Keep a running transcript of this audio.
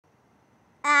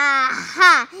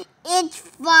It's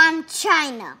from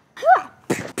China.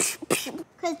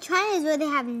 Because China is where they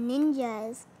have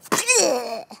ninjas.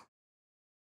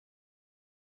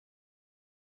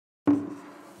 Oh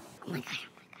my god.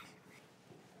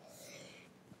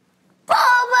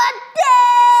 Boba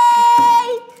Day!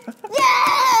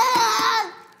 Yes!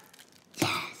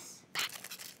 Yes!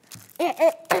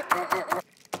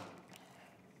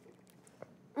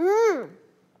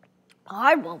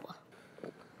 Hard boba.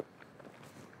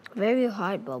 Very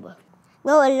hard boba.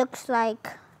 Well, it looks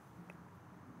like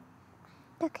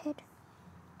Duckhead.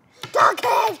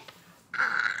 Duckhead!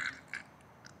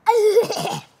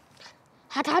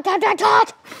 Hot, hot, hot, hot,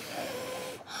 hot!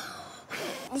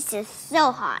 This is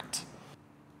so hot.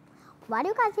 Why do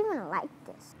you guys even like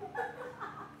this?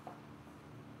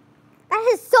 That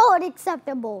is so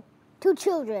unacceptable to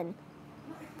children.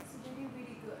 It's really,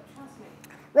 really good, trust me.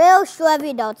 Well, sure,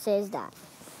 every adult says that.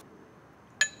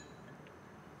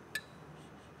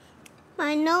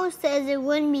 My nose says it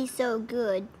wouldn't be so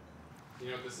good. You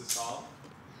know what this is called?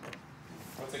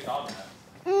 What's it called, Matt?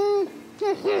 You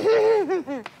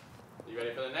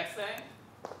ready for the next thing?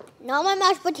 No more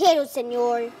mashed potatoes,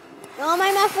 senor. No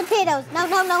more mashed potatoes. No,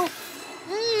 no, no.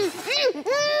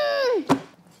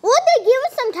 Would they give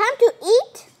us some time to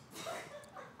eat?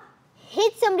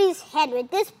 Hit somebody's head with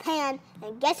this pan,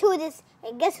 and guess who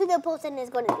the person is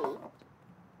going to be?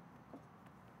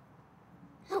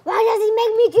 Why does he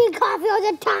make me drink coffee all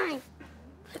the time?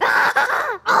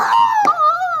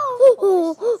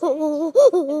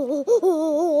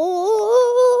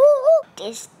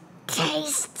 This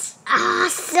tastes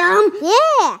awesome.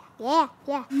 Yeah.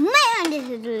 Man, this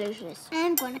is delicious.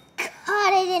 I'm going to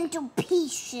cut it into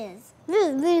pieces. This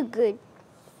is really good.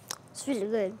 It's really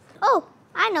good. Oh,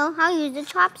 I know how to use the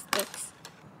chopsticks.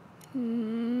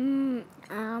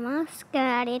 Almost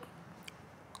got it.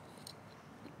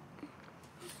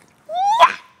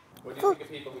 What do you think of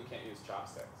people who can't use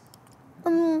chopsticks?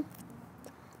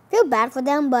 Feel bad for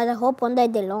them, but I hope one day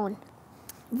they learn.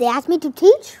 If they ask me to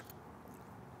teach,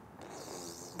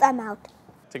 I'm out.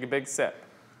 Take a big sip.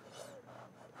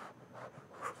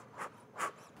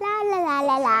 La la la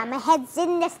la la, my head's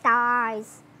in the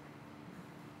stars.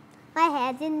 My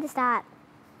head's in the stars.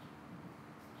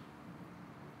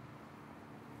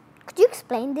 Could you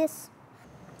explain this?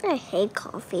 I hate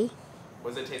coffee.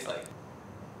 What does it taste like?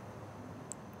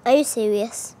 Are you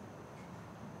serious?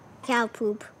 Cow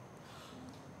poop.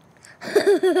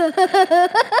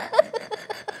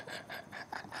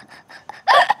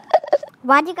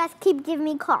 Why do you guys keep giving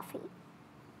me coffee?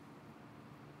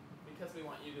 Because we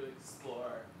want you to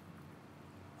explore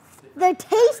The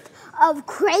taste of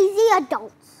crazy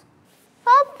adults.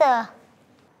 What the?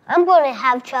 I'm going to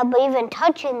have trouble even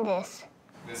touching this.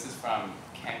 This is from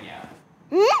Kenya.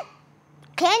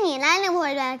 Canyon, I never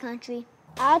heard of that country.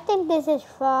 I think this is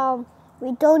from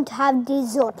We Don't Have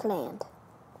Dessert Land.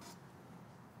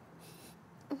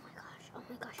 Oh my gosh, oh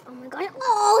my gosh, oh my gosh.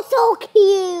 Oh, so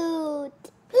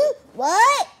cute.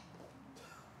 What?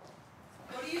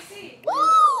 What do you see?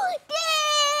 Yay!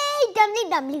 Dumpling,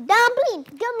 dumpling, dumpling,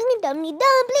 dumpling, dumpling,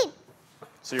 dumpling.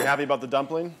 So you're happy about the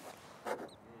dumpling?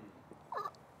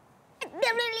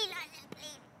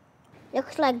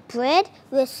 Looks like bread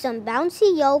with some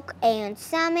bouncy yolk and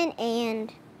salmon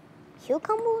and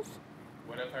cucumbers.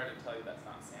 What if I were to tell you that's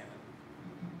not salmon?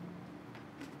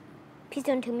 Please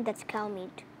don't tell me that's cow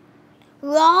meat.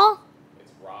 Raw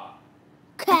It's raw.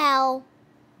 cow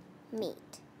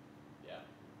meat. Yeah.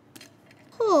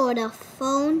 Oh, the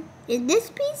phone. Is this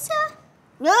pizza?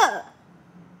 Yeah.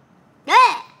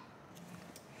 Yeah.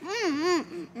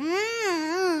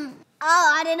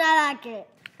 Oh, I did not like it.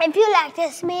 If you like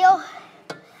this meal,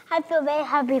 I feel very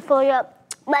happy for you.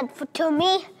 But to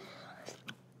me,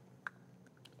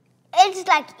 it's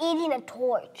like eating a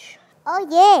torch. Oh,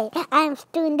 yeah. I'm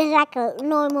doing this like a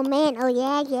normal man. Oh,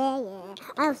 yeah.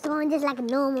 I'm doing this like a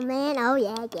normal man. Oh,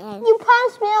 yeah. You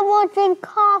promised me I won't drink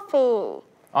coffee.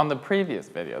 On the previous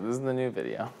video, this is the new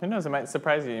video. Who knows, it might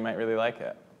surprise you, you might really like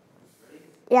it.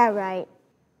 Yeah, right.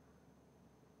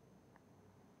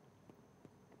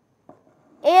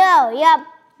 Ew,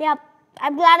 yep.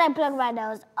 I'm glad I plugged my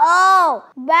nose. Oh,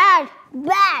 bad.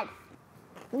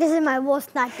 This is my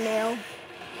worst nightmare.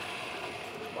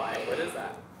 Why? What is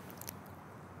that?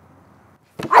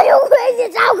 Are you crazy?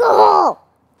 It's alcohol!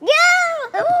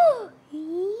 Yeah!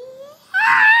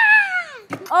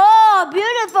 Oh,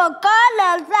 beautiful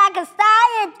colors like a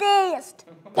scientist.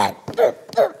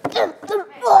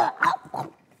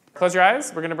 Close your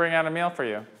eyes, we're gonna bring out a meal for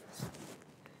you.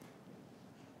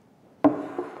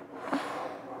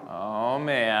 Oh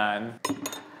man.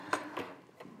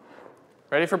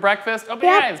 Ready for breakfast? Open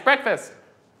your eyes, breakfast.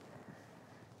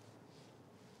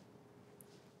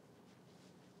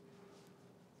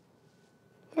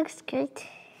 Looks great.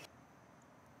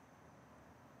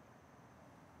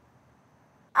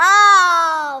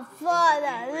 Oh, for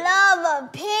the love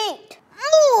of Pete!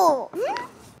 Ooh.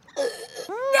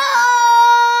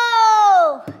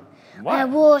 No! What? My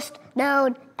worst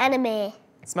known enemy.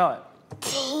 Smell it.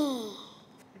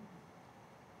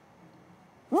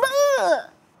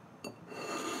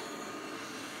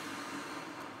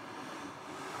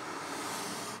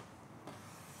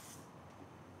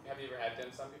 Have you ever had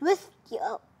dim sum before? With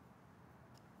you.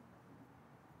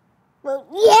 Well,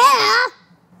 yeah! What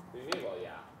do you mean, well,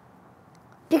 yeah?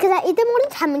 Because I eat them all the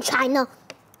time in China.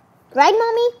 Right,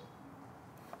 Mommy?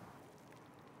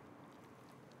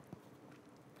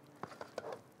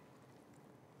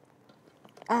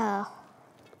 Oh.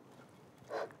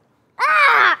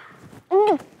 Ah!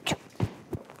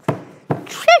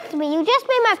 Tricked me. You just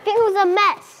made my fingers a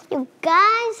mess. You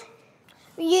guys.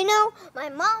 You know, my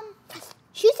mom,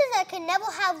 she says I can never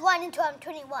have one until I'm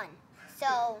 21.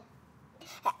 So,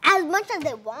 as much as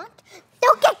they want,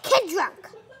 they'll get kid drunk.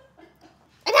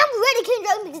 And I'm ready kid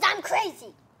drunk because I'm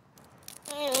crazy.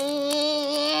 I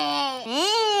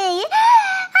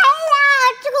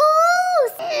love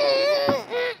juice.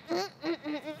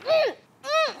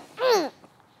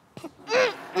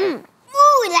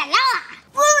 Ooh la la.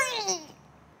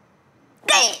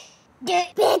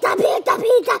 Pizza, pizza,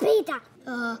 pizza, pizza.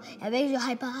 It makes you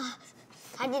hyper.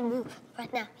 I need to move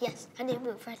right now. Yes, I need to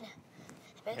move right now.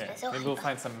 It makes Here, me so maybe we'll hyper.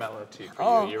 find some mellow tea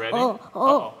for you. You ready?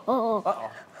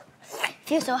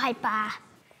 Feel so hyper.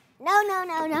 No, no,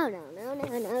 no, no, no, no, no, no,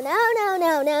 no, no,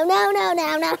 no, no, no,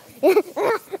 no, no.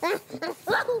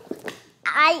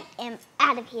 I am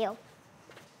out of here.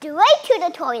 Straight to the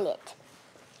toilet.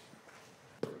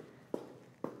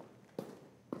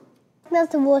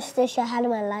 That's the worst dish I had in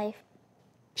my life.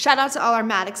 Shout out to all our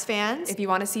Maddox fans. If you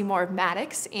want to see more of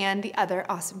Maddox and the other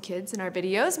awesome kids in our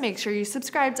videos, make sure you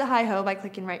subscribe to HiHo by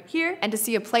clicking right here. And to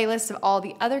see a playlist of all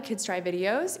the other Kids Try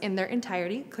videos in their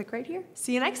entirety, click right here.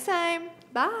 See you next time.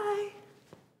 Bye.